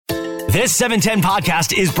This 710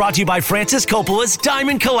 podcast is brought to you by Francis Coppola's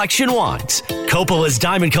Diamond Collection Wines. Coppola's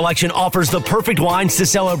Diamond Collection offers the perfect wines to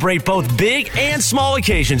celebrate both big and small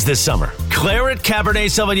occasions this summer. Claret Cabernet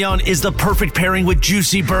Sauvignon is the perfect pairing with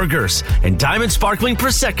juicy burgers, and Diamond Sparkling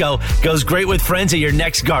Prosecco goes great with friends at your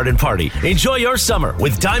next garden party. Enjoy your summer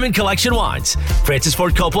with Diamond Collection Wines. Francis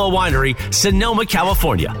Ford Coppola Winery, Sonoma,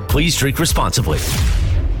 California. Please drink responsibly.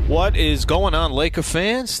 What is going on, Laker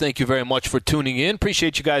fans? Thank you very much for tuning in.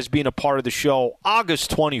 Appreciate you guys being a part of the show.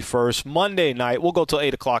 August 21st, Monday night. We'll go till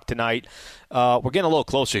 8 o'clock tonight. We're getting a little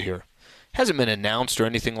closer here. Hasn't been announced or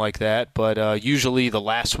anything like that, but usually the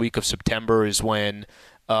last week of September is when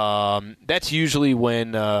that's usually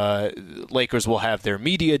when Lakers will have their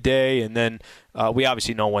media day, and then we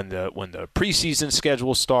obviously know when the preseason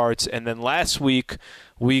schedule starts. And then last week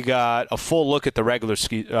we got a full look at the regular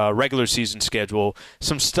season schedule.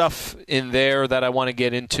 Some stuff in there that I want to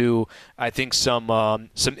get into. I think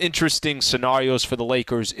some interesting scenarios for the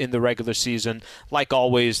Lakers in the regular season. Like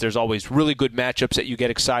always, there's always really good matchups that you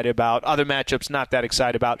get excited about. Other matchups not that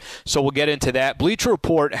excited about. So we'll get into that. Bleacher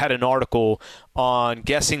Report had an article on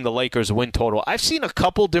guessing the Lakers win total. I've seen a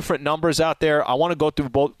couple different numbers out there. I want to go through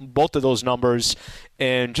both of those numbers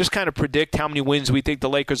and just kind of predict how many wins we think the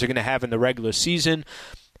Lakers are going to have in the regular season.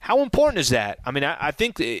 How important is that? I mean, I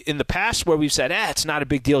think in the past where we've said, it's not a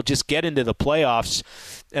big deal, just get into the playoffs.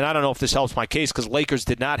 And I don't know if this helps my case because Lakers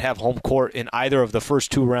did not have home court in either of the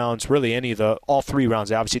first two rounds, really all three rounds.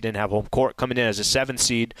 They obviously didn't have home court coming in as a 7th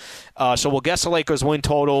seed. So we'll guess the Lakers win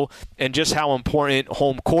total and just how important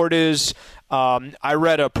home court is. I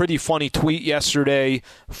read a pretty funny tweet yesterday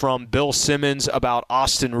from Bill Simmons about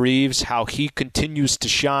Austin Reeves, how he continues to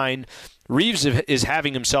shine. Reeves is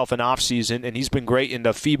having himself an offseason, and he's been great in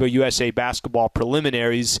the FIBA USA basketball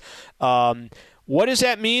preliminaries. What does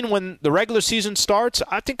that mean when the regular season starts?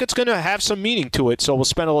 I think it's going to have some meaning to it, so we'll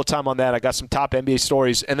spend a little time on that. I got some top NBA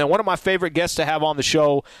stories. And then one of my favorite guests to have on the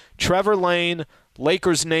show, Trevor Lane,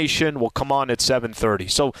 Lakers Nation, will come on at 7:30.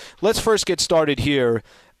 So let's first get started here.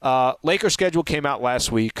 Lakers schedule came out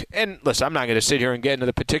last week, and listen, I'm not going to sit here and get into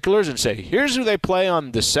the particulars and say, here's who they play on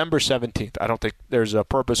December 17th. I don't think there's a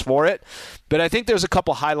purpose for it, but I think there's a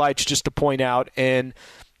couple highlights just to point out, and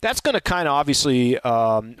that's going to kind of obviously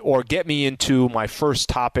or get me into my first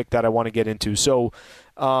topic that I want to get into. So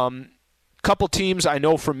couple teams I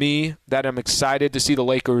know for me that I'm excited to see the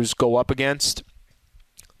Lakers go up against.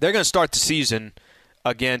 They're going to start the season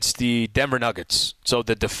against the Denver Nuggets. So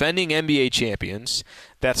the defending NBA champions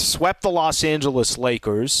that swept the Los Angeles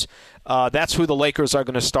Lakers. That's who the Lakers are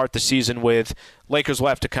going to start the season with. Lakers will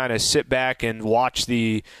have to kind of sit back and watch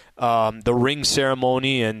the ring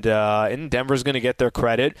ceremony, and Denver's going to get their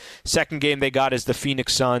credit. Second game they got is the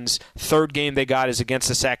Phoenix Suns. Third game they got is against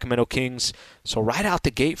the Sacramento Kings. So right out the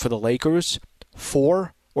gate for the Lakers,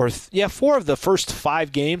 four of the first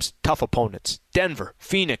 5 games, tough opponents. Denver,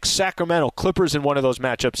 Phoenix, Sacramento, Clippers in one of those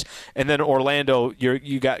matchups, and then Orlando,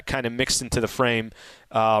 you got kind of mixed into the frame.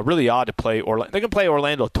 Really odd to play Orlando. They can play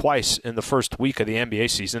Orlando twice in the first week of the NBA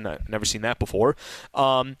season. I've never seen that before.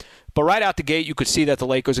 But right out the gate, you could see that the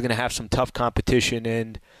Lakers are going to have some tough competition.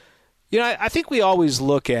 And, I think we always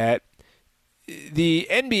look at the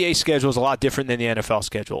NBA schedule is a lot different than the NFL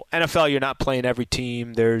schedule. NFL, you're not playing every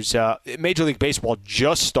team. There's Major League Baseball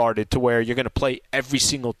just started to where you're going to play every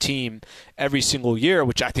single team every single year,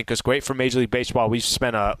 which I think is great for Major League Baseball. We've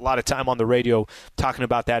spent a lot of time on the radio talking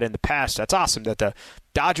about that in the past. That's awesome that the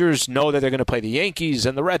Dodgers know that they're going to play the Yankees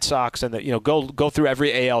and the Red Sox, and that go through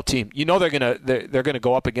every AL team. They're going to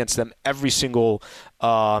go up against them every single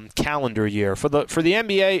calendar year. For the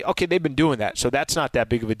NBA, okay, they've been doing that, so that's not that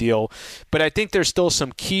big of a deal. But I think there's still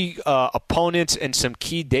some key opponents and some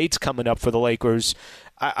key dates coming up for the Lakers.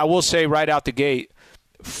 I will say right out the gate,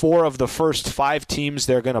 4 of the first 5 teams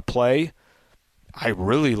they're going to play, I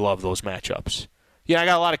really love those matchups. I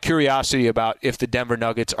got a lot of curiosity about if the Denver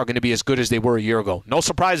Nuggets are going to be as good as they were a year ago. No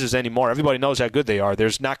surprises anymore. Everybody knows how good they are.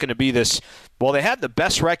 There's not going to be this, they had the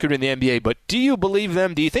best record in the NBA, but do you believe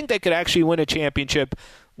them? Do you think they could actually win a championship?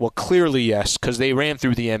 Well, clearly yes, because they ran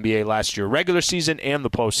through the NBA last year, regular season and the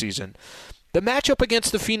postseason. The matchup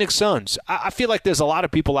against the Phoenix Suns, I feel like there's a lot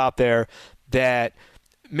of people out there that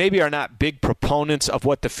maybe are not big proponents of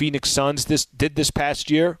what the Phoenix Suns did this past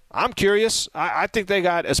year. I'm curious. I think they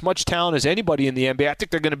got as much talent as anybody in the NBA. I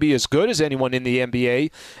think they're going to be as good as anyone in the NBA,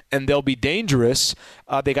 and they'll be dangerous.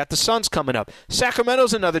 They got the Suns coming up.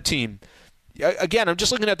 Sacramento's another team again, I'm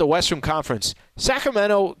just looking at the Western Conference.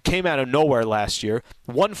 Sacramento came out of nowhere last year,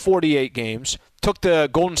 won 48 games, took the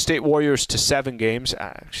Golden State Warriors to 7 games. I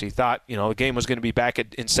actually thought, the game was going to be back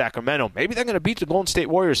in Sacramento. Maybe they're going to beat the Golden State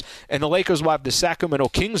Warriors, and the Lakers will have the Sacramento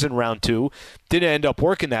Kings in round 2. Didn't end up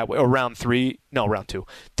working that way, or round 2.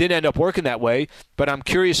 Didn't end up working that way, but I'm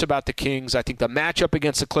curious about the Kings. I think the matchup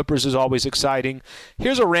against the Clippers is always exciting.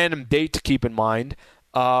 Here's a random date to keep in mind,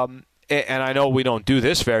 and I know we don't do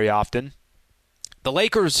this very often. The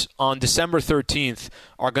Lakers on December 13th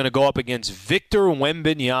are going to go up against Victor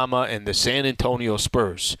Wembanyama and the San Antonio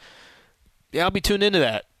Spurs. Yeah, I'll be tuned into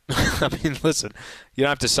that. I mean, listen, you don't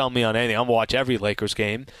have to sell me on anything. I'm going to watch every Lakers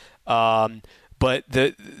game. But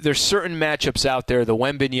there's certain matchups out there. The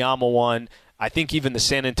Wembanyama one, I think even the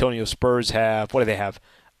San Antonio Spurs have, what do they have?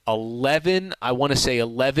 11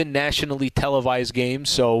 nationally televised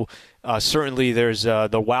games. So certainly there's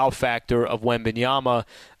the wow factor of Wembanyama.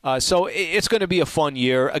 So it's going to be a fun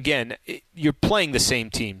year. Again, you're playing the same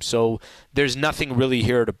team, so there's nothing really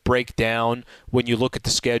here to break down when you look at the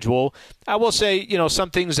schedule. I will say, some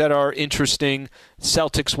things that are interesting.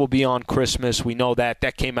 Celtics will be on Christmas. We know that.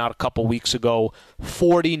 That came out a couple weeks ago.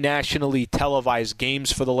 40 nationally televised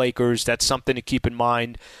games for the Lakers. That's something to keep in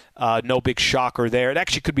mind. No big shocker there. It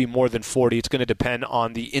actually could be more than 40. It's going to depend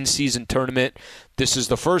on the in-season tournament. This is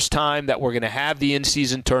the first time that we're going to have the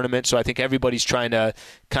in-season tournament, so I think everybody's trying to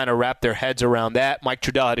kind of wrap their heads around that. Mike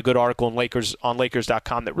Trudell had a good article on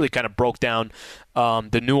Lakers.com that really kind of broke down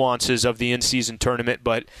the nuances of the in-season tournament.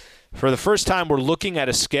 But for the first time, we're looking at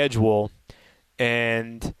a schedule,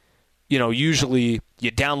 and usually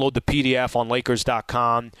you download the PDF on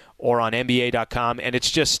Lakers.com or on NBA.com, and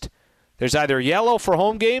it's just there's either yellow for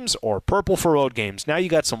home games or purple for road games. Now you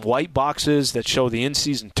got some white boxes that show the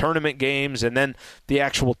in-season tournament games and then the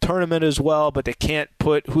actual tournament as well, but they can't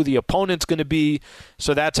put who the opponent's going to be.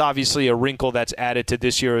 So that's obviously a wrinkle that's added to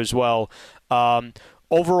this year as well.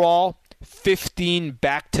 Overall, 15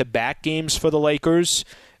 back-to-back games for the Lakers.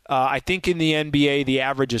 I think in the NBA the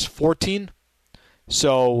average is 14.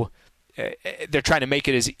 So they're trying to make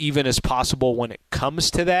it as even as possible when it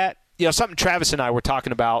comes to that. Something Travis and I were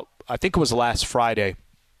talking about, I think it was last Friday,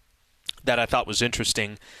 that I thought was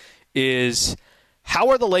interesting, is how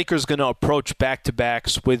are the Lakers going to approach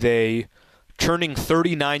back-to-backs with a turning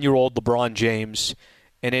 39-year-old LeBron James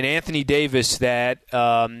and an Anthony Davis that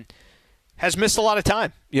has missed a lot of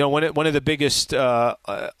time? One of the biggest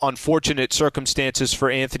unfortunate circumstances for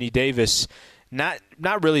Anthony Davis, not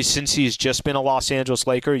really since he's just been a Los Angeles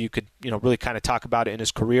Laker. You could really kind of talk about it in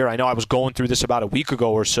his career. I know I was going through this about a week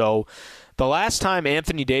ago or so. The last time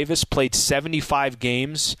Anthony Davis played 75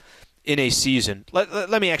 games in a season,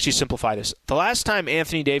 let me actually simplify this. The last time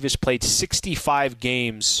Anthony Davis played 65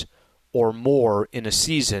 games or more in a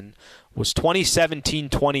season was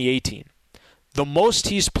 2017-2018. The most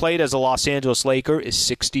he's played as a Los Angeles Laker is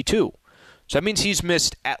 62. So that means he's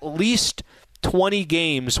missed at least 20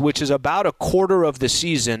 games, which is about a quarter of the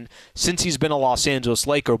season since he's been a Los Angeles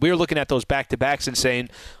Laker. We were looking at those back-to-backs and saying,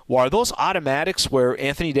 well, are those automatics where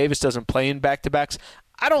Anthony Davis doesn't play in back-to-backs?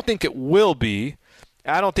 I don't think it will be.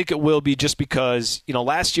 I don't think it will be just because,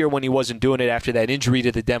 last year when he wasn't doing it after that injury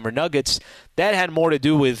to the Denver Nuggets, that had more to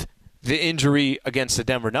do with the injury against the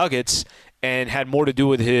Denver Nuggets and had more to do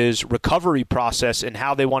with his recovery process and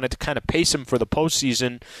how they wanted to kind of pace him for the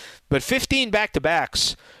postseason. But 15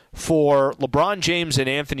 back-to-backs for LeBron James and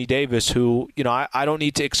Anthony Davis, who, I don't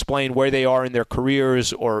need to explain where they are in their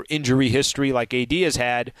careers or injury history like AD has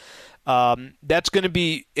had. That's going to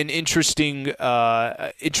be an interesting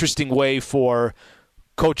way for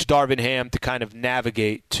Coach Darvin Ham to kind of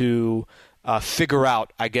navigate, to figure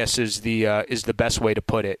out, I guess is the best way to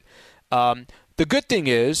put it. The good thing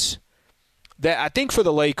is that I think for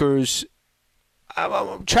the Lakers,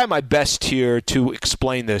 I'm trying my best here to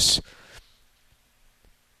explain this.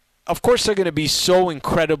 Of course, they're going to be so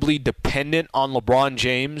incredibly dependent on LeBron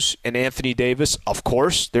James and Anthony Davis. Of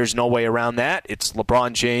course, there's no way around that. It's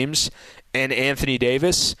LeBron James and Anthony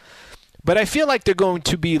Davis. But I feel like they're going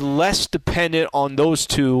to be less dependent on those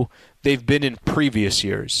two they've been in previous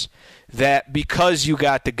years. That because you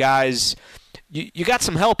got the guys, you got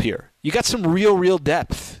some help here. You got some real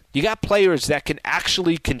depth. You got players that can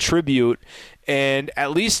actually contribute, and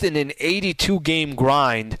at least in an 82-game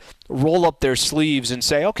grind roll up their sleeves and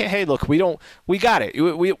say, okay, hey, look, we got it.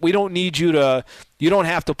 We don't need you to. You don't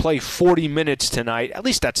have to play 40 minutes tonight. At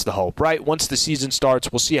least that's the hope, right? Once the season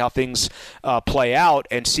starts, we'll see how things play out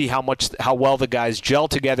and see how well the guys gel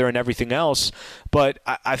together and everything else. But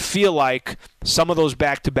I feel like some of those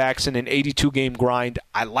back-to-backs in an 82-game grind,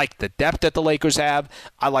 I like the depth that the Lakers have.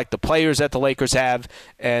 I like the players that the Lakers have.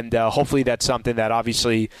 And hopefully that's something that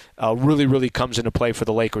obviously really, really comes into play for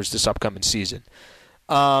the Lakers this upcoming season.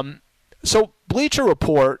 So Bleacher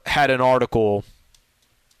Report had an article,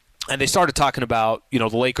 and they started talking about, the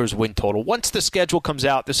Lakers win total. Once the schedule comes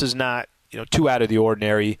out, this is not, too out of the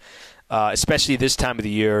ordinary, especially this time of the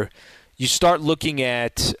year. You start looking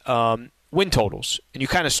at win totals, and you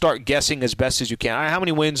kind of start guessing as best as you can. How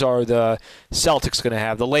many wins are the Celtics going to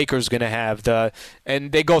have, the Lakers going to have,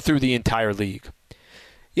 and they go through the entire league.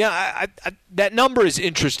 Yeah, that number is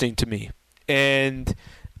interesting to me, and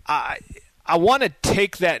I want to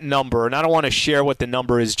take that number, and I don't want to share what the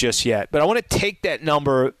number is just yet, but I want to take that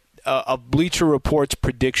number of Bleacher Report's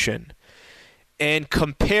prediction and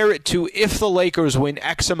compare it to if the Lakers win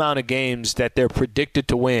X amount of games that they're predicted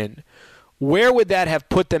to win, where would that have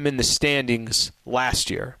put them in the standings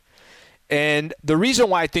last year? And the reason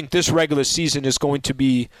why I think this regular season is going to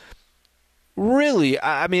be really,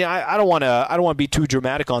 I don't want to be too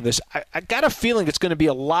dramatic on this. I got a feeling it's going to be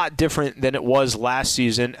a lot different than it was last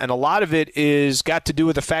season, and a lot of it is got to do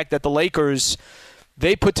with the fact that the Lakers,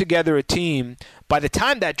 they put together a team. By the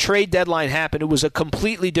time that trade deadline happened, it was a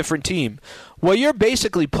completely different team. Well, you're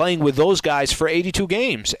basically playing with those guys for 82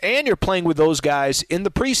 games, and you're playing with those guys in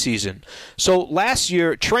the preseason. So last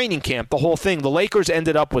year, training camp, the whole thing, the Lakers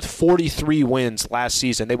ended up with 43 wins last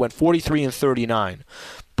season. They went 43-39.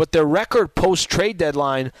 But their record post-trade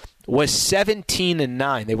deadline was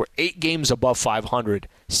 17-9. They were 8 games above 500.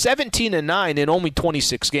 17-9 in only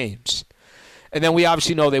 26 games. And then we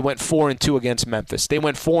obviously know they went 4-2 against Memphis. They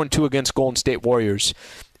went 4-2 against Golden State Warriors.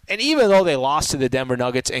 And even though they lost to the Denver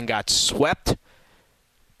Nuggets and got swept,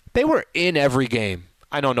 they were in every game.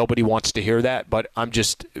 I know nobody wants to hear that, but I'm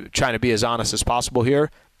just trying to be as honest as possible here.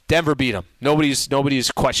 Denver beat them.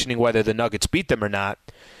 Nobody's questioning whether the Nuggets beat them or not.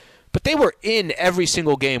 But they were in every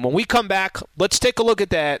single game. When we come back, let's take a look at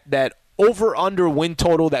that over-under win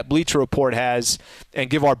total that Bleacher Report has and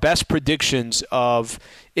give our best predictions of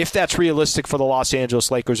if that's realistic for the Los Angeles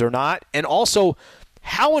Lakers or not. And also,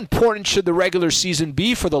 how important should the regular season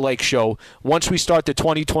be for the Lake Show once we start the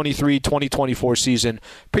 2023-2024 season?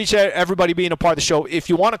 Appreciate everybody being a part of the show. If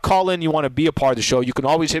you want to call in, you want to be a part of the show, you can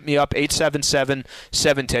always hit me up,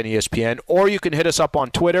 877-710-ESPN, or you can hit us up on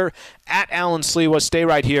Twitter, @Alan Sliwa. Stay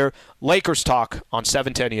right here. Lakers Talk on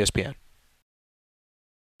 710 ESPN.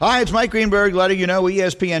 Hi, it's Mike Greenberg letting you know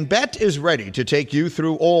ESPN Bet is ready to take you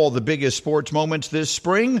through all the biggest sports moments this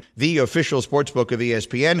spring. The official sportsbook of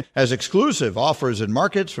ESPN has exclusive offers and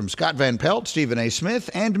markets from Scott Van Pelt, Stephen A. Smith,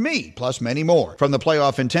 and me, plus many more. From the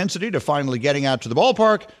playoff intensity to finally getting out to the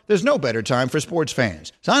ballpark, there's no better time for sports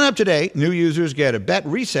fans. Sign up today. New users get a bet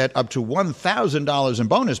reset up to $1,000 in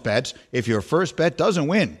bonus bets if your first bet doesn't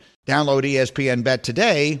win. Download ESPN Bet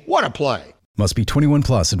today. What a play. Must be 21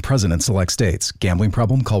 plus and present in select states. Gambling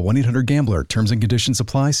problem? Call 1-800-GAMBLER. Terms and conditions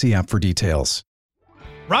apply. See app for details.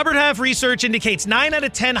 Robert Half research indicates 9 out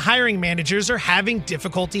of 10 hiring managers are having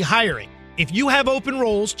difficulty hiring. If you have open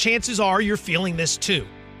roles, chances are you're feeling this too.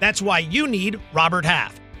 That's why you need Robert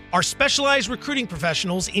Half. Our specialized recruiting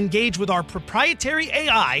professionals engage with our proprietary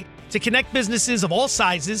AI to connect businesses of all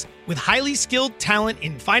sizes with highly skilled talent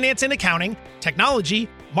in finance and accounting, technology,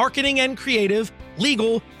 marketing and creative,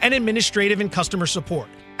 legal, and administrative and customer support.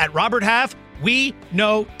 At Robert Half, we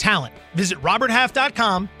know talent. Visit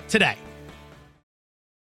roberthalf.com today.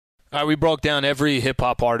 All right, we broke down every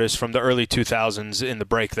hip-hop artist from the early 2000s in the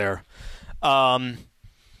break there. 50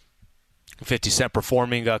 Cent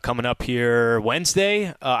performing coming up here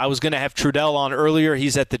Wednesday. I was going to have Trudell on earlier.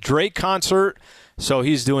 He's at the Drake concert, so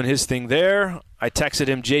he's doing his thing there. I texted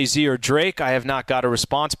him Jay-Z or Drake. I have not got a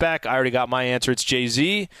response back. I already got my answer. It's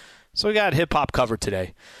Jay-Z. So we got hip-hop covered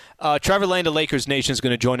today. Trevor Lane of Lakers Nation is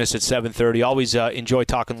going to join us at 7:30. Always enjoy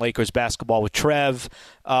talking Lakers basketball with Trev.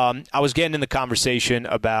 I was getting in the conversation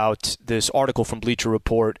about this article from Bleacher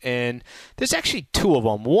Report, and there's actually two of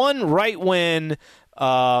them. One right when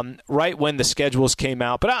the schedules came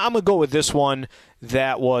out, but I'm going to go with this one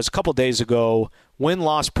that was a couple days ago.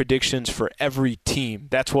 Win-loss predictions for every team.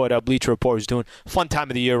 That's what Bleacher Report is doing. Fun time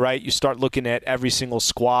of the year, right? You start looking at every single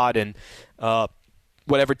squad and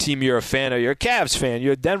whatever team you're a fan of. You're a Cavs fan.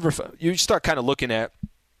 You're a Denver fan. You start kind of looking at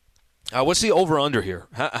what's the over-under here?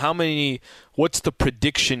 How many? What's the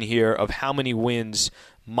prediction here of how many wins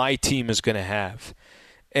my team is going to have?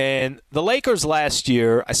 And the Lakers last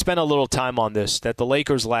year, I spent a little time on this, that the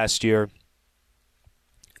Lakers last year,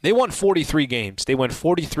 they won 43 games. They went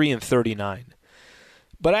 43-39.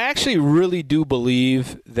 But I actually really do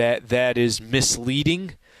believe that that is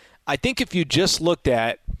misleading. I think if you just looked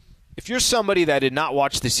at, if you're somebody that did not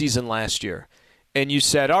watch the season last year, and you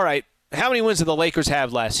said, all right, how many wins did the Lakers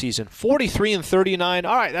have last season? 43-39.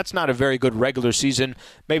 All right, that's not a very good regular season.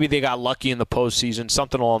 Maybe they got lucky in the postseason,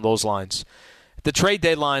 something along those lines. The trade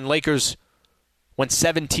deadline, Lakers went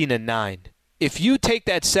 17-9. If you take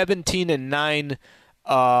that 17-9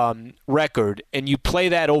 record and you play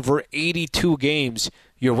that over 82 games,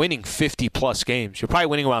 you're winning 50-plus games. You're probably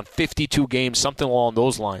winning around 52 games, something along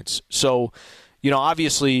those lines. So,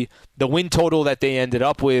 obviously the win total that they ended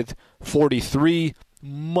up with, 43,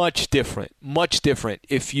 much different.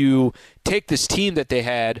 If you take this team that they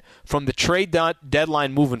had from the trade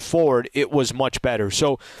deadline moving forward, it was much better.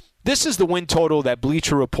 So this is the win total that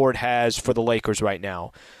Bleacher Report has for the Lakers right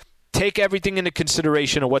now. Take everything into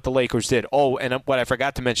consideration of what the Lakers did. Oh, and what I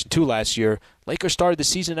forgot to mention too last year, Lakers started the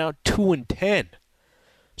season out 2-10.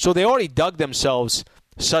 So they already dug themselves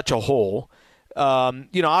such a hole.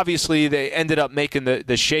 Obviously they ended up making the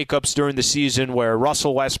shakeups during the season where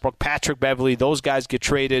Russell Westbrook, Patrick Beverley, those guys get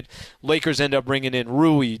traded. Lakers end up bringing in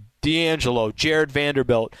Rui, D'Angelo, Jared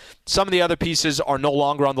Vanderbilt. Some of the other pieces are no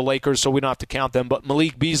longer on the Lakers, so we don't have to count them. But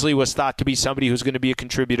Malik Beasley was thought to be somebody who's going to be a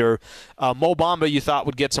contributor. Mo Bamba, you thought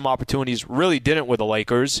would get some opportunities, really didn't with the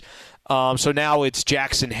Lakers. So now it's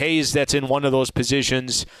Jackson Hayes that's in one of those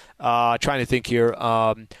positions. Trying to think here.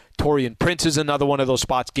 Taurean Prince is another one of those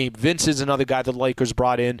spots. Gabe Vince is another guy that the Lakers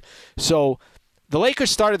brought in. So the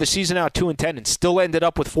Lakers started the season out 2-10 and still ended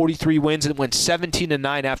up with 43 wins and went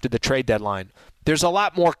 17-9 after the trade deadline. There's a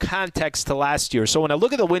lot more context to last year. So when I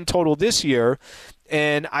look at the win total this year,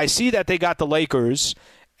 and I see that they got the Lakers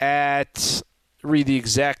at, read the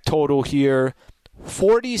exact total here,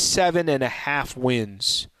 47.5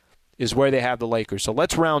 wins is where they have the Lakers. So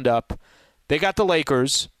let's round up. They got the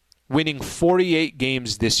Lakers winning 48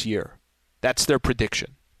 games this year. That's their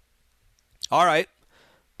prediction. All right,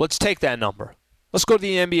 let's take that number. Let's go to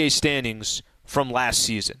the NBA standings from last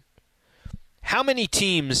season. How many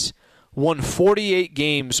teams won 48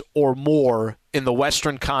 games or more in the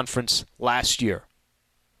Western Conference last year?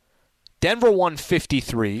 Denver won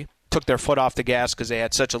 53, took their foot off the gas because they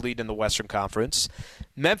had such a lead in the Western Conference.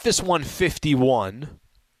 Memphis won 51.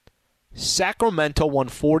 Sacramento won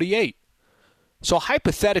 48. So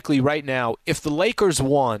hypothetically right now, if the Lakers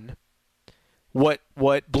won what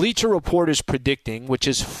Bleacher Report is predicting, which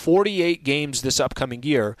is 48 games this upcoming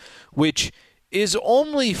year, which is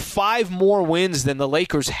only 5 more wins than the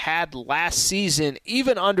Lakers had last season,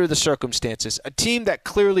 even under the circumstances. A team that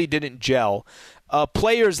clearly didn't gel.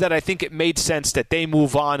 Players that I think it made sense that they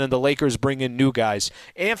move on and the Lakers bring in new guys.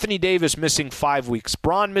 Anthony Davis missing 5 weeks.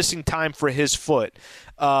 Bron missing time for his foot.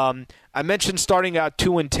 I mentioned starting out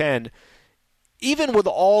 2-10. Even with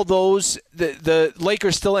all those, the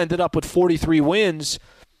Lakers still ended up with 43 wins.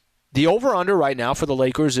 The over-under right now for the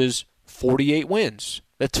Lakers is 48 wins.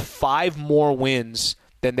 That's 5 more wins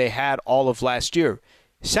than they had all of last year.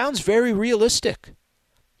 Sounds very realistic.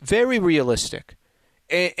 Very realistic.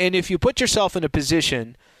 And if you put yourself in a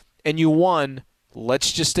position and you won,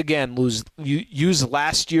 let's just again use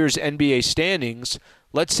last year's NBA standings.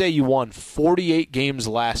 Let's say you won 48 games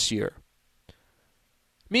last year.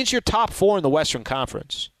 Means you're top 4 in the Western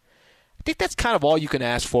Conference. I think that's kind of all you can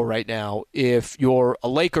ask for right now if you're a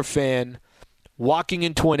Laker fan walking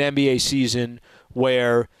into an NBA season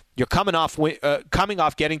where you're coming off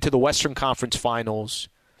getting to the Western Conference Finals.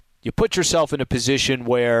 You put yourself in a position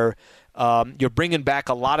where you're bringing back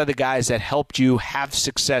a lot of the guys that helped you have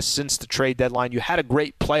success since the trade deadline. You had a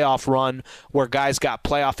great playoff run where guys got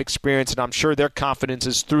playoff experience, and I'm sure their confidence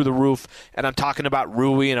is through the roof. And I'm talking about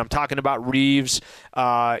Rui, and I'm talking about Reeves,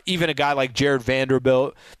 even a guy like Jared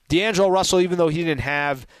Vanderbilt. D'Angelo Russell, even though he didn't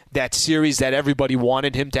have that series that everybody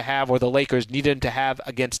wanted him to have or the Lakers needed him to have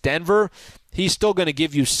against Denver, he's still going to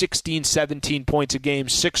give you 16, 17 points a game,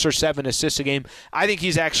 6 or 7 assists a game. I think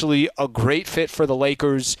he's actually a great fit for the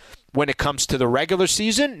Lakers when it comes to the regular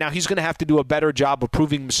season. Now, he's going to have to do a better job of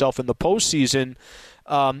proving himself in the postseason,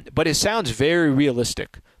 but it sounds very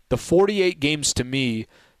realistic. The 48 games to me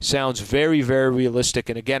sounds very, very realistic.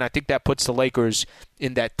 And again, I think that puts the Lakers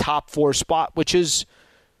in that top 4 spot, which is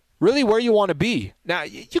really where you want to be. Now,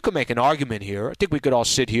 you can make an argument here. I think we could all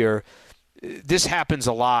sit here. This happens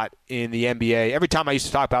a lot in the NBA. Every time I used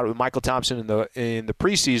to talk about it with Michael Thompson in the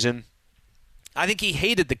preseason, I think he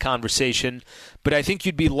hated the conversation, but I think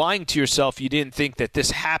you'd be lying to yourself if you didn't think that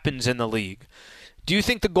this happens in the league. Do you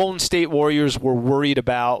think the Golden State Warriors were worried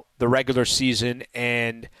about the regular season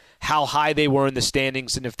and how high they were in the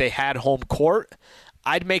standings and if they had home court?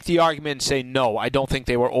 I'd make the argument and say no, I don't think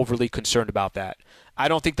they were overly concerned about that. I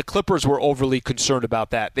don't think the Clippers were overly concerned about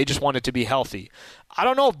that. They just wanted to be healthy. I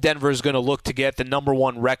don't know if Denver is going to look to get the number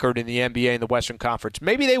one record in the NBA in the Western Conference.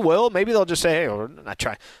 Maybe they will. Maybe they'll just say, hey, we're not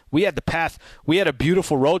trying. We had the path. We had a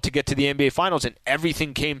beautiful road to get to the NBA Finals, and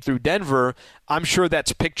everything came through Denver. I'm sure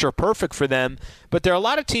that's picture perfect for them. But there are a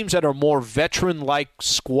lot of teams that are more veteran-like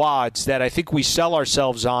squads that I think we sell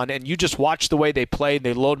ourselves on, and you just watch the way they play and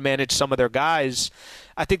they load manage some of their guys.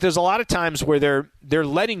 I think there's a lot of times where they're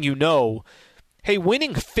letting you know, hey,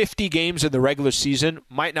 winning 50 games in the regular season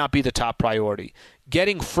might not be the top priority.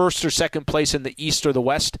 Getting first or second place in the East or the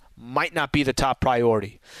West might not be the top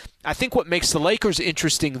priority. I think what makes the Lakers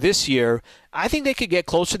interesting this year, I think they could get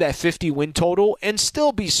close to that 50-win total and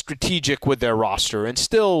still be strategic with their roster. And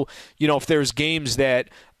still, if there's games that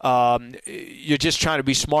you're just trying to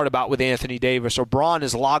be smart about with Anthony Davis, or Braun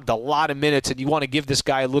has logged a lot of minutes and you want to give this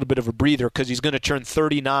guy a little bit of a breather because he's going to turn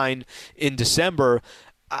 39 in December,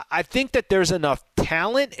 I think that there's enough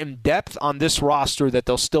talent and depth on this roster that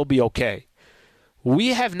they'll still be okay. We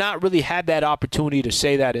have not really had that opportunity to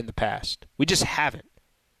say that in the past. We just haven't.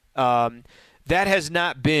 That has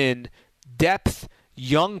not been depth,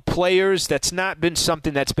 young players. That's not been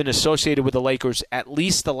something that's been associated with the Lakers at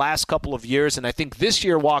least the last couple of years. And I think this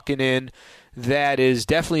year walking in, that is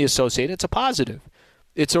definitely associated. It's a positive.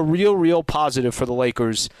 It's a real positive for the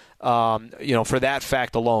Lakers, for that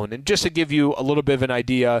fact alone. And just to give you a little bit of an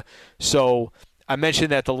idea, so I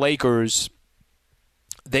mentioned that the Lakers,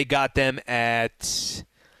 they got them at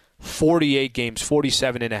 48 games,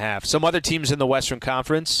 47.5. Some other teams in the Western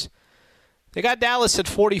Conference, they got Dallas at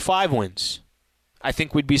 45 wins. I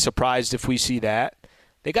think we'd be surprised if we see that.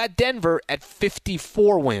 They got Denver at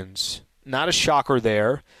 54 wins. Not a shocker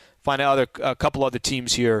there. Find out a couple other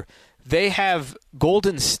teams here. They have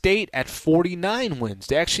Golden State at 49 wins.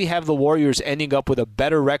 They actually have the Warriors ending up with a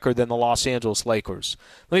better record than the Los Angeles Lakers.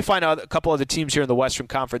 Let me find out a couple other teams here in the Western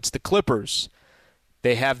Conference. The Clippers,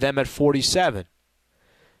 they have them at 47.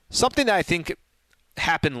 Something that I think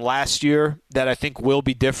happened last year that I think will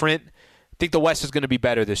be different, I think the West is going to be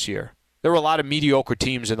better this year. There were a lot of mediocre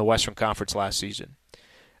teams in the Western Conference last season.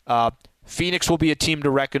 Phoenix will be a team to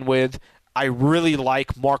reckon with. I really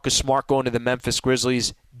like Marcus Smart going to the Memphis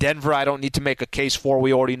Grizzlies. Denver, I don't need to make a case for.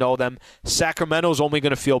 We already know them. Sacramento's only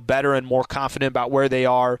going to feel better and more confident about where they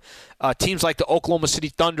are. Teams like the Oklahoma City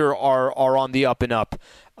Thunder are on the up and up.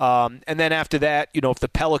 And then after that, if the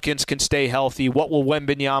Pelicans can stay healthy, what will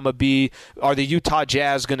Wembanyama be? Are the Utah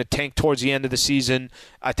Jazz going to tank towards the end of the season?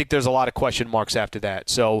 I think there's a lot of question marks after that.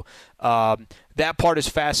 So that part is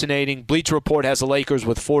fascinating. Bleacher Report has the Lakers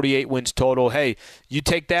with 48 wins total. Hey, you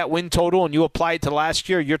take that win total and you apply it to last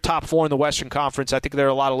year, you're top 4 in the Western Conference. I think there are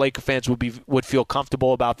a lot of Laker fans would feel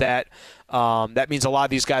comfortable about that. That means a lot of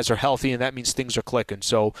these guys are healthy, and that means things are clicking.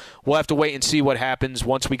 So we'll have to wait and see what happens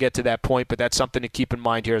once we get to that point, but that's something to keep in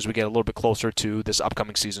mind here as we get a little bit closer to this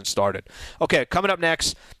upcoming season started. Okay, coming up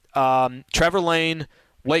next, Trevor Lane,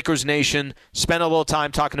 Lakers Nation, spend a little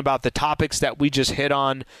time talking about the topics that we just hit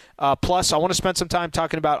on. Plus, I want to spend some time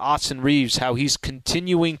talking about Austin Reeves, how he's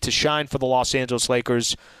continuing to shine for the Los Angeles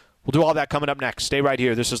Lakers. We'll do all that coming up next. Stay right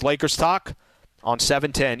here. This is Lakers Talk on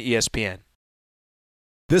 710 ESPN.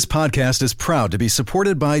 This podcast is proud to be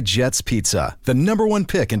supported by Jets Pizza, the #1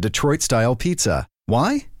 pick in Detroit-style pizza.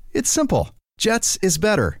 Why? It's simple. Jets is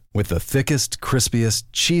better. With the thickest, crispiest,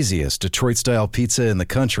 cheesiest Detroit-style pizza in the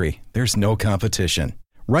country, there's no competition.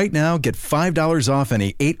 Right now, get $5 off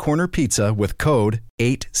any 8-corner pizza with code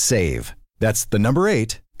 8SAVE. That's the number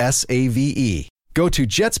 8, S-A-V-E. Go to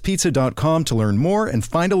jetspizza.com to learn more and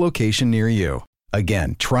find a location near you.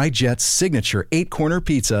 Again, try Jet's signature 8-corner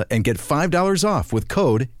pizza and get $5 off with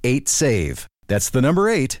code 8SAVE. That's the number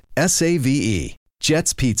 8, S-A-V-E.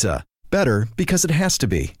 Jet's Pizza. Better because it has to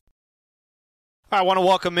be. I want to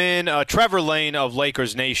welcome in Trevor Lane of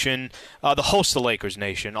Lakers Nation, the host of Lakers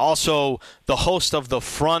Nation, also the host of the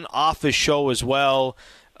Front Office Show as well.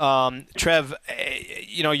 Trev,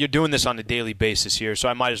 you're doing this on a daily basis here, so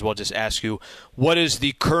I might as well just ask you, what is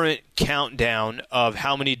the current countdown of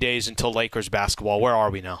how many days until Lakers basketball? Where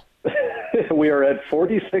are we now? We are at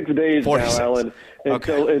 46 days 46. Now, Alan,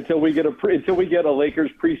 until we get a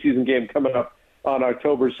Lakers preseason game coming up on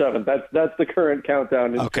October 7th. That's the current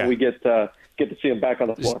countdown until we get to see him back on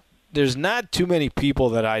the floor. There's not too many people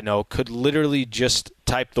that I know could literally just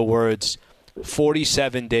type the words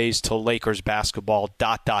 47 days till Lakers basketball ...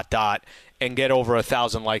 and get over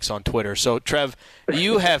 1,000 likes on Twitter. So, Trev,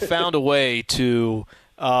 you have found a way to,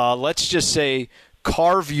 let's just say,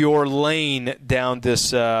 carve your lane down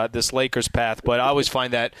this Lakers path. But I always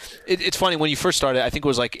find that it's funny when you first started. I think it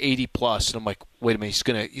was like 80 plus, and I'm like, wait a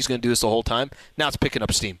minute, he's gonna do this the whole time. Now it's picking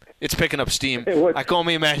up steam. I can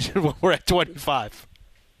only imagine when we're at 25.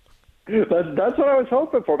 That's what I was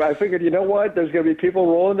hoping for. But I figured, you know what? There's going to be people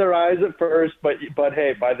rolling their eyes at first, but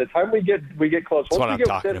hey, by the time we get close, once we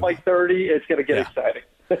get within like 30, it's going to get exciting.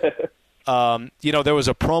 There was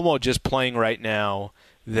a promo just playing right now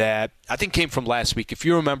that I think came from last week. If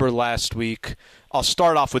you remember last week, I'll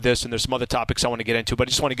start off with this, and there's some other topics I want to get into, but I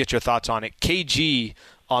just want to get your thoughts on it. KG,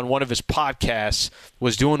 on one of his podcasts,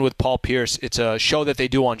 was doing with Paul Pierce. It's a show that they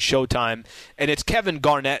do on Showtime, and it's Kevin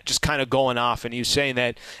Garnett just kind of going off, and he was saying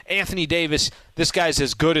that Anthony Davis, this guy's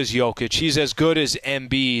as good as Jokic. He's as good as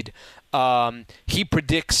Embiid. He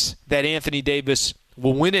predicts that Anthony Davis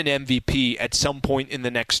will win an MVP at some point in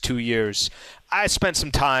the next 2 years. I spent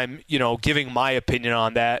some time, giving my opinion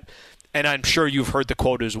on that, and I'm sure you've heard the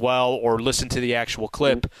quote as well or listened to the actual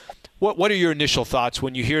clip. What are your initial thoughts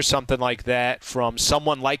when you hear something like that from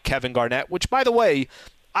someone like Kevin Garnett, which, by the way,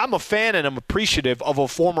 I'm a fan and I'm appreciative of a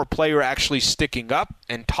former player actually sticking up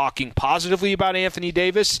and talking positively about Anthony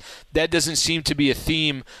Davis. That doesn't seem to be a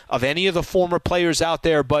theme of any of the former players out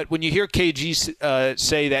there. But when you hear KG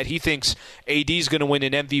say that he thinks AD is going to win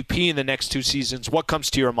an MVP in the next 2 seasons, what comes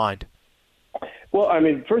to your mind? Well, I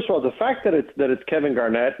mean, first of all, the fact that it's Kevin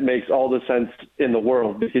Garnett makes all the sense in the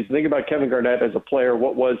world. Because think about Kevin Garnett as a player.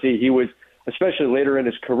 What was he? He was, especially later in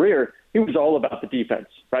his career, he was all about the defense,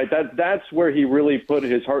 right? That's where he really put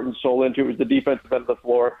his heart and soul into. It was the defensive end of the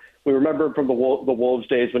floor. We remember him from the Wolves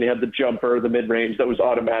days when he had the jumper, the mid-range that was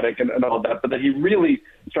automatic and all that. But then he really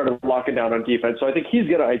started locking down on defense. So I think he's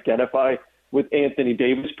going to identify with Anthony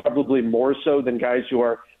Davis probably more so than guys who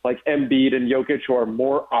are like Embiid and Jokic, who are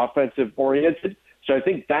more offensive oriented. So I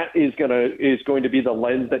think that is going to be the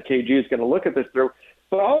lens that KG is going to look at this through.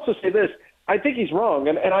 But I'll also say this: I think he's wrong,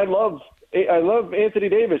 and I love Anthony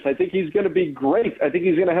Davis. I think he's going to be great. I think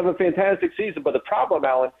he's going to have a fantastic season. But the problem,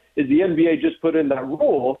 Alan, is the NBA just put in that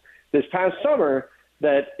rule this past summer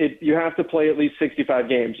that you have to play at least 65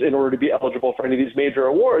 games in order to be eligible for any of these major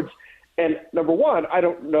awards. And number one, I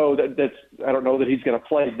don't know that he's going to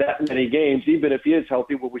play that many games, even if he is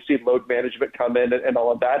healthy. Will we see load management come in and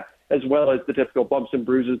all of that, as well as the typical bumps and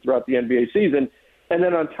bruises throughout the NBA season? And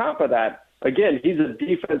then on top of that, again, he's a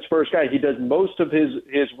defense-first guy. He does most of his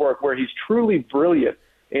work where he's truly brilliant.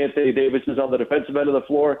 Anthony Davis is on the defensive end of the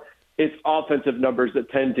floor. It's offensive numbers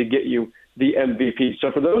that tend to get you the MVP.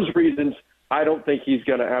 So for those reasons, I don't think he's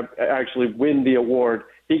going to actually win the award.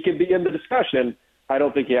 He can be in the discussion. I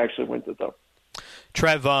don't think he actually wins it, though.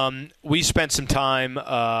 Trev, we spent some time.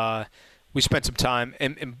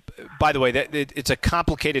 And by the way, it's a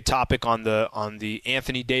complicated topic on the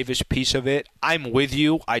Anthony Davis piece of it. I'm with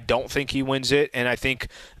you. I don't think he wins it, and I think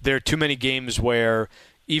there are too many games where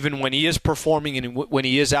even when he is performing and when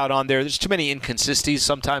he is out on there's too many inconsistencies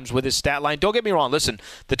sometimes with his stat line. Don't get me wrong. Listen,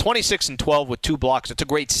 the 26 and 12 with 2 blocks, it's a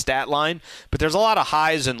great stat line, but there's a lot of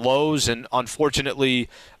highs and lows, and unfortunately,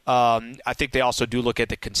 I think they also do look at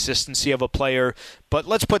the consistency of a player. But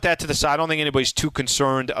let's put that to the side. I don't think anybody's too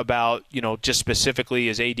concerned about, just specifically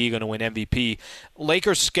is AD going to win MVP.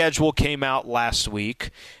 Lakers' schedule came out last week.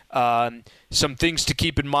 Some things to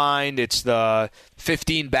keep in mind. It's the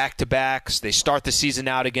 15 back-to-backs. They start the season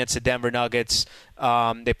out against the Denver Nuggets.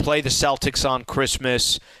 They play the Celtics on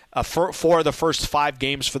Christmas. 4 of the first 5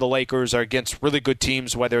 games for the Lakers are against really good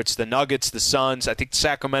teams, whether it's the Nuggets, the Suns. I think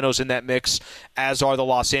Sacramento's in that mix, as are the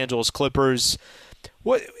Los Angeles Clippers.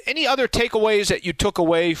 Any other takeaways that you took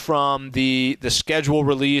away from the schedule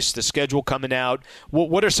release, the schedule coming out?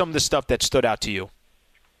 What are some of the stuff that stood out to you?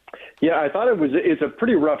 Yeah, I thought it's a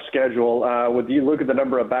pretty rough schedule. When you look at the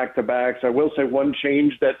number of back-to-backs, I will say one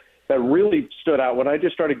change that really stood out when I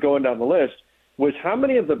just started going down the list was how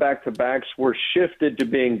many of the back-to-backs were shifted to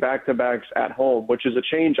being back-to-backs at home, which is a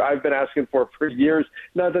change I've been asking for years.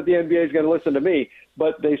 Not that the NBA is going to listen to me,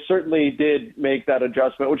 but they certainly did make that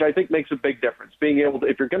adjustment, which I think makes a big difference. Being able to,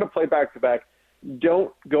 if you're going to play back-to-back,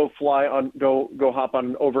 don't go hop on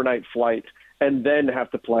an overnight flight and then have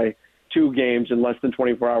to play 2 games in less than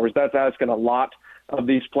 24 hours. That's asking a lot of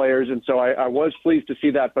these players, and so I was pleased to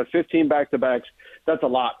see that. But 15 back-to-backs, that's a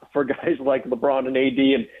lot for guys like LeBron and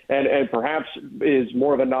AD, and perhaps is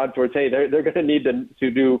more of a nod towards, hey, they're going to need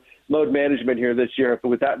to do load management here this year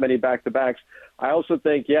with that many back-to-backs. I also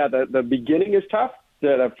think, the beginning is tough.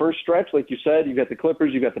 The first stretch, like you said, you've got the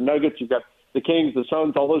Clippers, you've got the Nuggets, you've got the Kings, the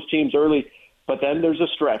Suns, all those teams early. But then there's a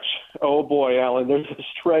stretch. Oh, boy, Alan, there's a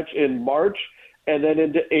stretch in March and then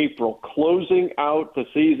into April, closing out the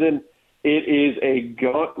season. It is a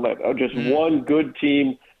gauntlet of just one good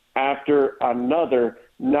team after another.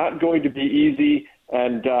 Not going to be easy,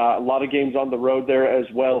 and a lot of games on the road there as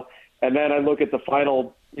well. And then I look at the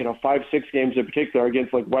final, 5-6 games in particular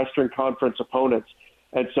against like Western Conference opponents.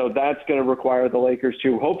 And so that's going to require the Lakers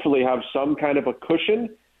to hopefully have some kind of a cushion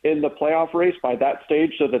in the playoff race by that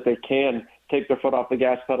stage so that they can take their foot off the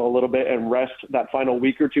gas pedal a little bit and rest that final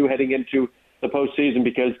week or two heading into the postseason.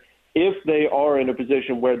 Because if they are in a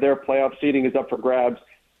position where their playoff seeding is up for grabs,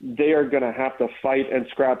 they are going to have to fight and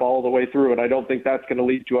scrap all the way through. And I don't think that's going to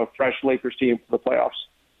lead to a fresh Lakers team for the playoffs.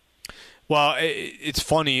 Well, it's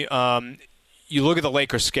funny. You look at the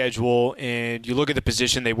Lakers' schedule and you look at the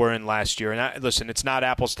position they were in last year. And listen, it's not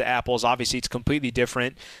apples to apples. Obviously, it's completely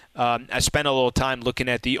different. I spent a little time looking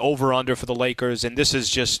at the over-under for the Lakers, and this is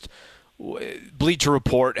just Bleacher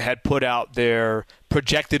Report had put out their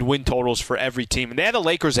projected win totals for every team. And they had the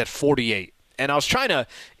Lakers at 48. And I was trying to,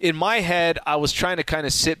 in my head, kind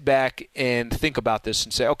of sit back and think about this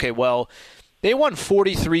and say, okay, well, they won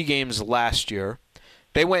 43 games last year.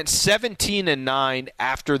 They went 17-9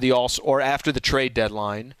 after the trade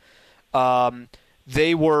deadline.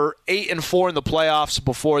 They were 8-4 in the playoffs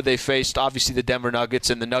before they faced, obviously, the Denver Nuggets,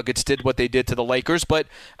 and the Nuggets did what they did to the Lakers. But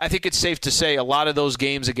I think it's safe to say a lot of those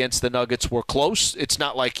games against the Nuggets were close. It's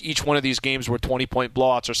not like each one of these games were 20-point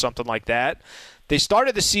blowouts or something like that. They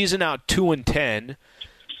started the season out 2-10.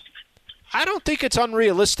 I don't think it's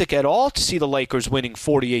unrealistic at all to see the Lakers winning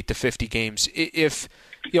 48 to 50 games. If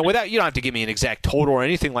without, you don't have to give me an exact total or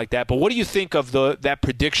anything like that, but what do you think of that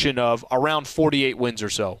prediction of around 48 wins or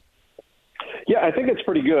so? Yeah, I think it's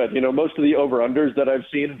pretty good. Most of the over-unders that I've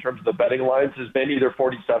seen in terms of the betting lines has been either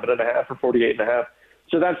 47.5 or 48.5.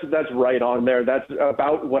 So that's right on there. That's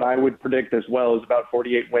about what I would predict as well, is about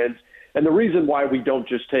 48 wins. And the reason why we don't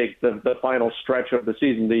just take the final stretch of the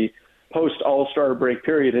season, the post-All-Star break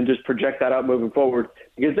period, and just project that out moving forward,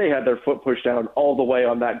 because they had their foot pushed down all the way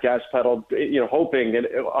on that gas pedal, hoping and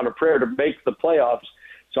on a prayer to make the playoffs.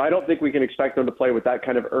 So I don't think we can expect them to play with that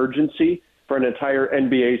kind of urgency for an entire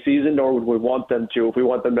NBA season, nor would we want them to if we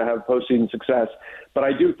want them to have postseason success. But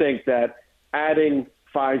I do think that adding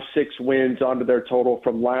 5-6 wins onto their total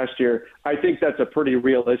from last year, I think that's a pretty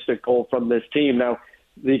realistic goal from this team. Now,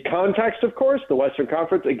 the context, of course, the Western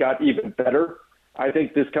Conference, it got even better, I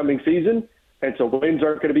think, this coming season. And so wins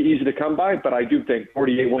aren't going to be easy to come by, but I do think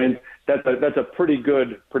 48 wins, that's a pretty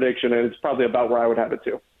good prediction, and it's probably about where I would have it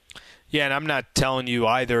too. Yeah, and I'm not telling you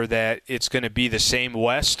either that it's going to be the same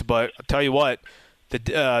West, but I'll tell you what,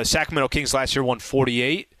 the Sacramento Kings last year won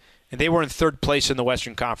 48, and they were in third place in the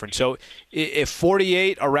Western Conference. So if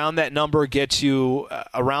 48 around that number gets you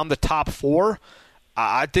around the top four,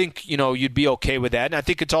 I think you'd be okay with that. And I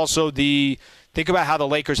think it's also think about how the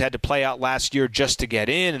Lakers had to play out last year just to get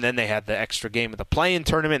in, and then they had the extra game of the play-in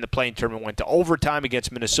tournament. The play-in tournament went to overtime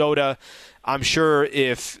against Minnesota. I'm sure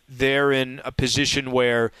if they're in a position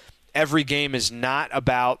where every game is not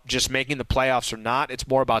about just making the playoffs or not, it's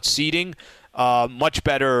more about seeding, much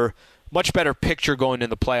better picture going in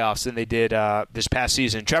the playoffs than they did this past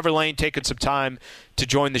season. Trevor Lane taking some time to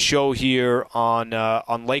join the show here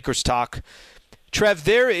on Lakers Talk. Trev,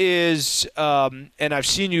 there is, and I've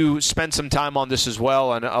seen you spend some time on this as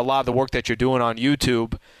well, and a lot of the work that you're doing on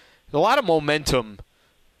YouTube, a lot of momentum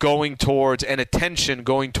going towards and attention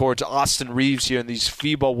going towards Austin Reaves here in these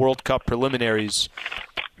FIBA World Cup preliminaries.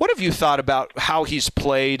 What have you thought about how he's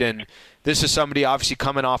played? And this is somebody obviously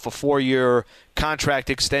coming off a 4-year contract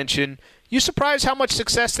extension. You surprised how much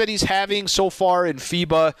success that he's having so far in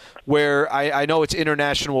FIBA, where I know it's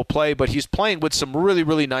international play, but he's playing with some really,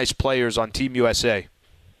 really nice players on Team USA.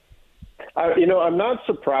 I'm not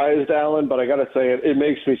surprised, Alan, but I got to say it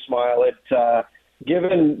makes me smile.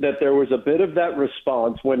 Given that there was a bit of that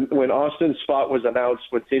response when Austin's spot was announced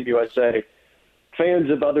with Team USA,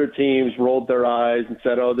 fans of other teams rolled their eyes and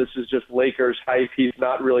said, oh, this is just Lakers hype. He's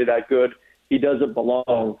not really that good. He doesn't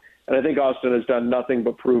belong. And I think Austin has done nothing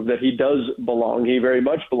but prove that he does belong. He very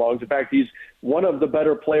much belongs. In fact, he's one of the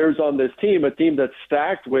better players on this team, a team that's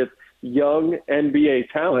stacked with young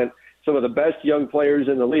NBA talent, some of the best young players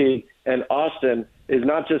in the league. And Austin is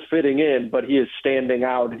not just fitting in, but he is standing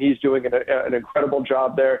out, and he's doing an incredible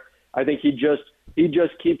job there. I think he just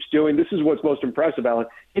keeps doing – this is what's most impressive, Alan.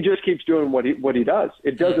 He just keeps doing what he does.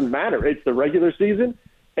 It doesn't matter. It's the regular season,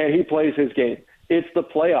 and he plays his game. It's the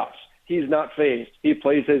playoffs. He's not phased. He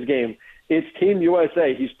plays his game. It's Team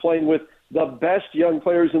USA. He's playing with the best young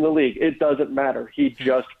players in the league. It doesn't matter. He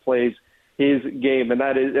just plays his game, and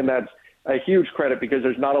that's a huge credit because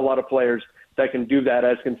there's not a lot of players that can do that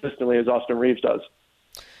as consistently as Austin Reaves does.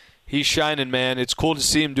 He's shining, man. It's cool to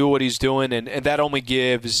see him do what he's doing, and that only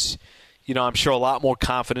gives I'm sure a lot more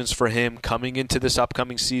confidence for him coming into this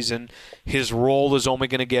upcoming season. His role is only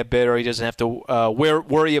going to get better. He doesn't have to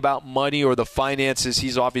worry about money or the finances.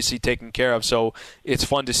 He's obviously taken care of. So it's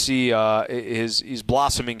fun to see he's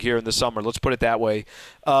blossoming here in the summer. Let's put it that way.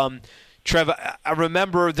 Trev, I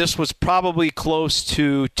remember this was probably close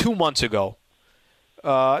to 2 months ago.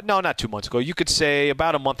 No, not 2 months ago. You could say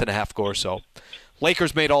about a month and a half ago or so.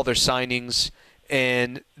 Lakers made all their signings,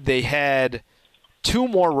 and they had 2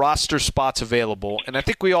 more roster spots available. And I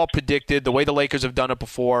think we all predicted, the way the Lakers have done it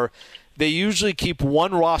before, they usually keep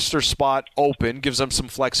 1 roster spot open, gives them some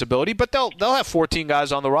flexibility, but they'll have 14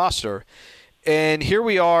 guys on the roster. And here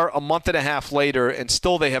we are a month and a half later, and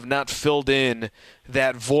still they have not filled in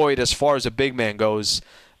that void as far as a big man goes.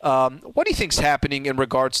 What do you think's happening in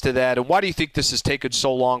regards to that, and why do you think this has taken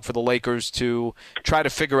so long for the Lakers to try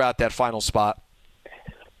to figure out that final spot?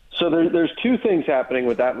 So there's 2 things happening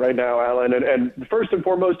with that right now, Alan. And first and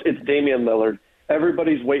foremost, it's Damian Lillard.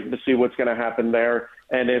 Everybody's waiting to see what's going to happen there.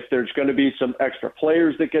 And if there's going to be some extra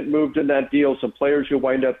players that get moved in that deal, some players who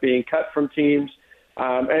wind up being cut from teams.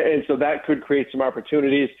 And so that could create some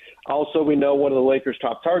opportunities. Also, we know one of the Lakers'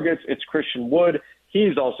 top targets, it's Christian Wood.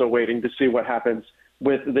 He's also waiting to see what happens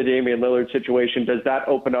with the Damian Lillard situation. Does that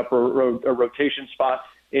open up a rotation spot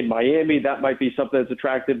in Miami? That might be something that's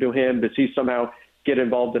attractive to him. Does he somehow get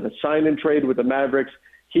involved in a sign-and trade with the Mavericks?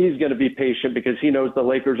 He's going to be patient because he knows the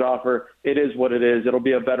Lakers offer. It is what it is. It'll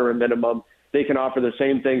be a veteran minimum. They can offer the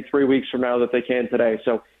same thing 3 weeks from now that they can today.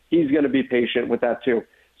 So he's going to be patient with that too.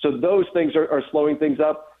 So those things are slowing things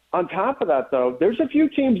up. On top of that, though, there's a few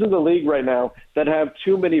teams in the league right now that have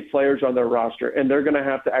too many players on their roster, and they're going to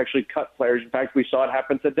have to actually cut players. In fact, we saw it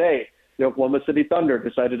happen today. The Oklahoma City Thunder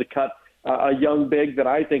decided to cut a young big that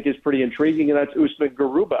I think is pretty intriguing, and that's Usman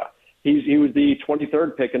Garuba. He was the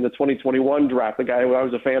 23rd pick in the 2021 draft, the guy who I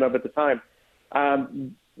was a fan of at the time.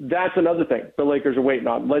 That's another thing the Lakers are waiting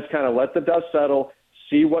on. Let's kind of let the dust settle,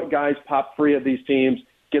 see what guys pop free of these teams,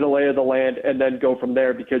 get a lay of the land, and then go from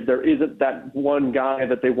there, because there isn't that one guy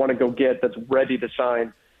that they want to go get that's ready to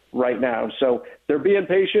sign right now. So they're being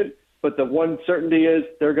patient, but the one certainty is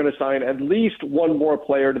they're going to sign at least one more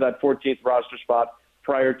player to that 14th roster spot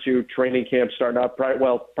prior to training camp starting up.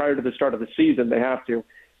 Prior to the start of the season, they have to.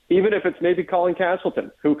 Even if it's maybe Colin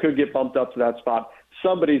Castleton, who could get bumped up to that spot.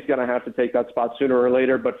 Somebody's going to have to take that spot sooner or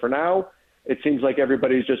later. But for now, it seems like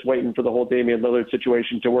everybody's just waiting for the whole Damian Lillard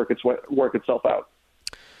situation to work itself out.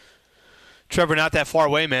 Trevor, not that far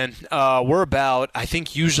away, man. We're about, I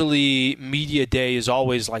think usually media day is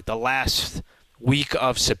always like the last week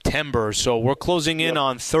of September. So we're closing in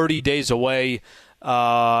on 30 days away.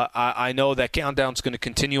 I know that countdown's going to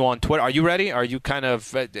continue on Twitter. Are you ready? Are you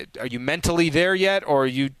mentally there yet, or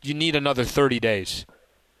you need another 30 days?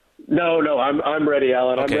 No, I'm ready,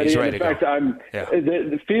 Alan. Okay, I'm ready. He's ready. In fact,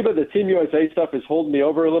 the FIBA, the Team USA stuff is holding me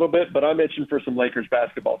over a little bit, but I'm itching for some Lakers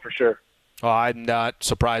basketball for sure. Oh, I'm not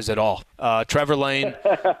surprised at all. Trevor Lane,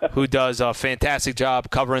 who does a fantastic job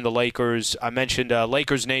covering the Lakers. I mentioned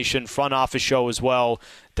Lakers Nation front office show as well.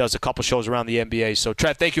 Does a couple shows around the NBA. So,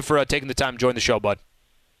 Trev, thank you for taking the time to join the show, bud.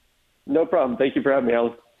 No problem. Thank you for having me,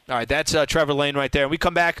 Alan. All right, that's Trevor Lane right there. When we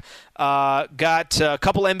come back, got a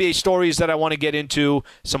couple NBA stories that I want to get into,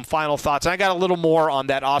 some final thoughts. And I got a little more on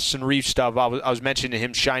that Austin Reeves stuff. I was mentioning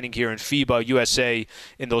him shining here in FIBA USA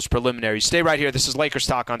in those preliminaries. Stay right here. This is Lakers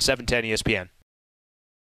Talk on 710 ESPN.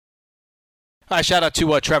 All right, shout out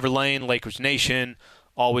to Trevor Lane, Lakers Nation.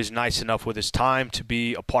 Always nice enough with his time to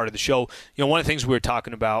be a part of the show. You know, one of the things we were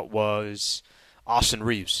talking about was Austin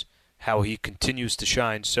Reeves, how he continues to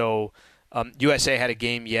shine. So USA had a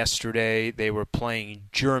game yesterday. They were playing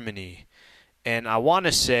Germany, and I want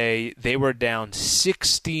to say they were down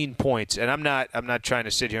 16 points. And I'm not trying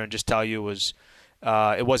to sit here and just tell you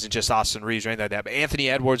it wasn't just Austin Reeves or anything like that. But Anthony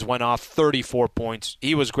Edwards went off 34 points.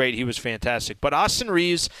 He was great. He was fantastic. But Austin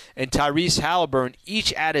Reeves and Tyrese Halliburton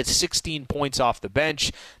each added 16 points off the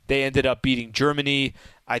bench. They ended up beating Germany.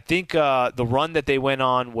 I think the run that they went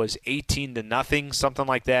on was 18-0, something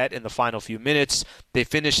like that, in the final few minutes. They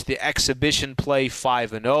finished the exhibition play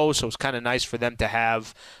 5-0, so it's kind of nice for them to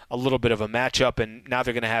have a little bit of a matchup. And now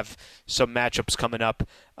they're going to have some matchups coming up,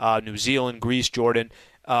 New Zealand, Greece, Jordan.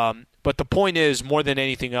 But the point is, more than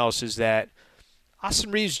anything else, is that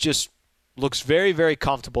Austin Reeves just looks very, very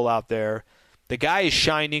comfortable out there. The guy is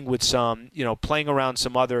shining with some, playing around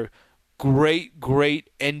some other great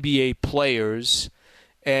NBA players.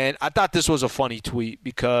 And I thought this was a funny tweet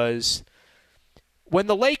because when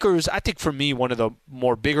the Lakers, I think for me, one of the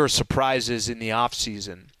more bigger surprises in the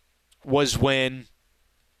offseason was when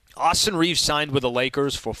Austin Reeves signed with the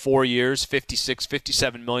Lakers for 4 years, $56,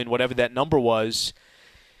 $57 million, whatever that number was.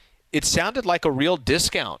 It sounded like a real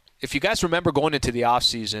discount. if you guys remember going into the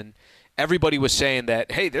offseason, everybody was saying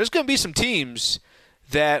that, hey, there's going to be some teams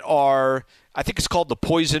that are, I think it's called the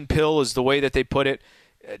poison pill is the way that they put it.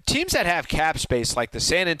 Teams that have cap space like the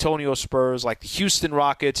San Antonio Spurs, like the Houston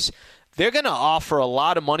Rockets, they're going to offer a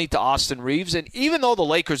lot of money to Austin Reeves. And even though the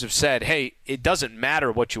Lakers have said, hey, it doesn't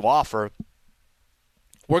matter what you offer,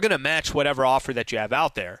 we're going to match whatever offer that you have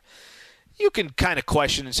out there, you can kind of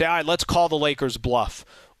question and say, all right, let's call the Lakers bluff.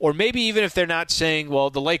 Or maybe even if they're not saying, well,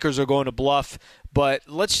 the Lakers are going to bluff, but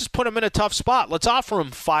let's just put them in a tough spot. Let's offer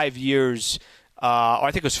them 5 years, or I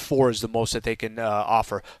think it was 4 is the most that they can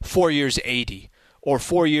offer, 4 years 80. Or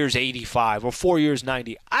 4 years 85, or 4 years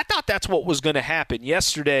 90. I thought that's what was going to happen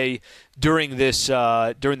yesterday during this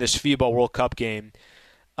FIBA World Cup game.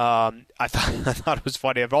 I thought it was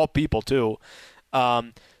funny. Of all people, too.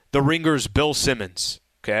 The Ringer's Bill Simmons,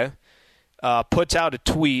 okay, puts out a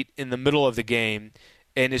tweet in the middle of the game,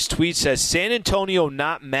 and his tweet says, San Antonio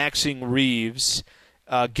not maxing Reeves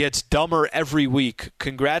gets dumber every week.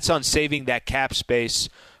 Congrats on saving that cap space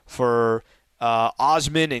for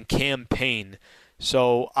Osman and Cam Payne.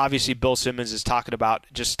 So, obviously, Bill Simmons is talking about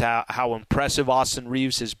just how impressive Austin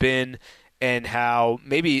Reeves has been and how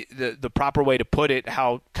maybe the proper way to put it,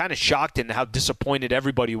 how kind of shocked and how disappointed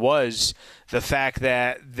everybody was, the fact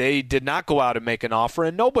that they did not go out and make an offer,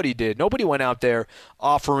 and nobody did. Nobody went out there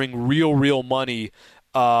offering real money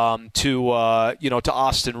to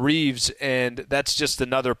Austin Reeves, and that's just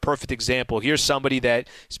another perfect example. Here's somebody that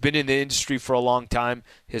has been in the industry for a long time.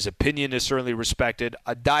 His opinion is certainly respected.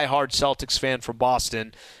 A diehard Celtics fan from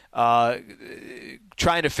Boston,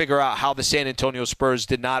 trying to figure out how the San Antonio Spurs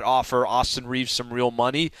did not offer Austin Reeves some real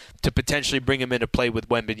money to potentially bring him in to play with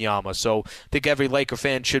Wembanyama. So I think every Laker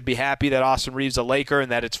fan should be happy that Austin Reeves is a Laker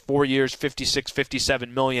and that it's 4 years,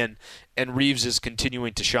 $57 million, and Reeves is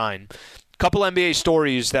continuing to shine. Couple NBA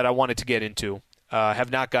stories that I wanted to get into,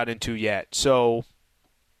 have not got into yet. So,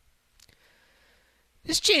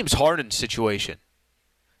 this James Harden situation,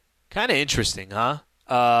 kind of interesting, huh?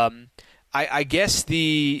 I guess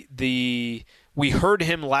we heard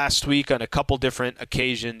him last week on a couple different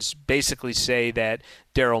occasions basically say that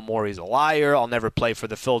Daryl Morey's a liar. I'll never play for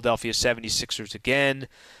the Philadelphia 76ers again.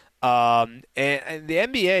 And the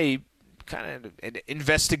NBA kind of an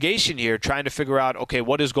investigation here, trying to figure out, okay,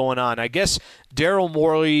 what is going on. I guess Daryl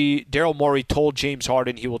Morey told James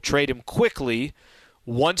Harden he will trade him quickly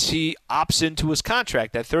once he opts into his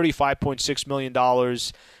contract, that $35.6 million.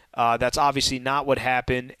 That's obviously not what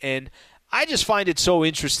happened. And I just find it so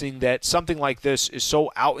interesting that something like this is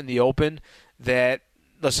so out in the open that,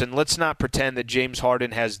 listen, let's not pretend that James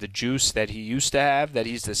Harden has the juice that he used to have, that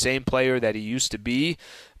he's the same player that he used to be.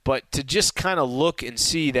 But to just kind of look and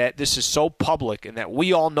see that this is so public and that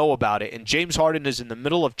we all know about it, and James Harden is in the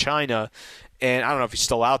middle of China, and I don't know if he's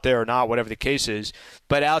still out there or not, whatever the case is,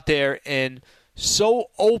 but out there and so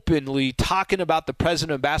openly talking about the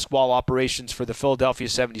president of basketball operations for the Philadelphia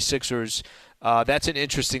 76ers, that's an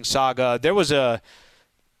interesting saga. There was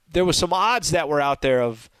some odds that were out there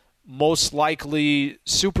of most likely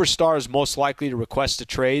superstars most likely to request a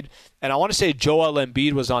trade. And I want to say Joel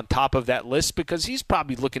Embiid was on top of that list because he's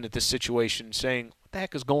probably looking at this situation saying, what the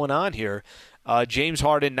heck is going on here? James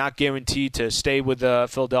Harden not guaranteed to stay with the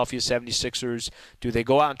Philadelphia 76ers. Do they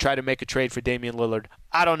go out and try to make a trade for Damian Lillard?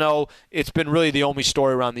 I don't know. It's been really the only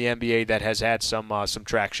story around the NBA that has had some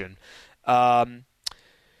traction.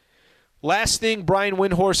 Last thing, Brian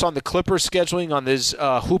Windhorst on the Clippers scheduling on this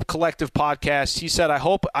Hoop Collective podcast. He said, I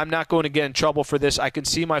hope I'm not going to get in trouble for this. I can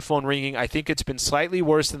see my phone ringing. I think it's been slightly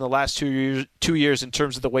worse than the last 2 years in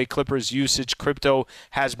terms of the way Clippers usage crypto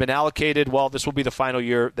has been allocated. Well, this will be the final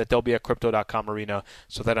year that they'll be at Crypto.com Arena,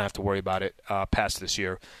 so they don't have to worry about it past this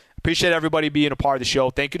year. Appreciate everybody being a part of the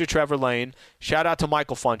show. Thank you to Trevor Lane. Shout out to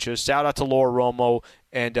Michael Funches. Shout out to Laura Romo.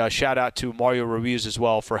 And shout out to Mario Ruiz as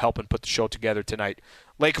well for helping put the show together tonight.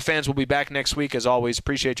 Laker fans will be back next week. As always,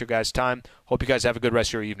 appreciate your guys' time. Hope you guys have a good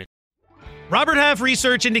rest of your evening. Robert Half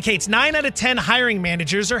research indicates 9 out of 10 hiring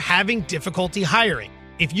managers are having difficulty hiring.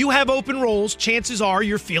 If you have open roles, chances are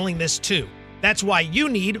you're feeling this too. That's why you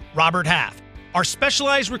need Robert Half. Our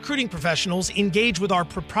specialized recruiting professionals engage with our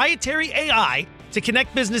proprietary AI to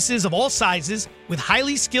connect businesses of all sizes with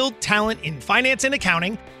highly skilled talent in finance and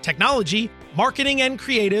accounting, technology, marketing and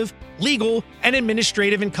creative, legal, and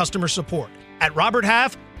administrative and customer support. At Robert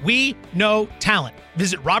Half, we know talent.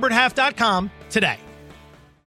 Visit roberthalf.com today.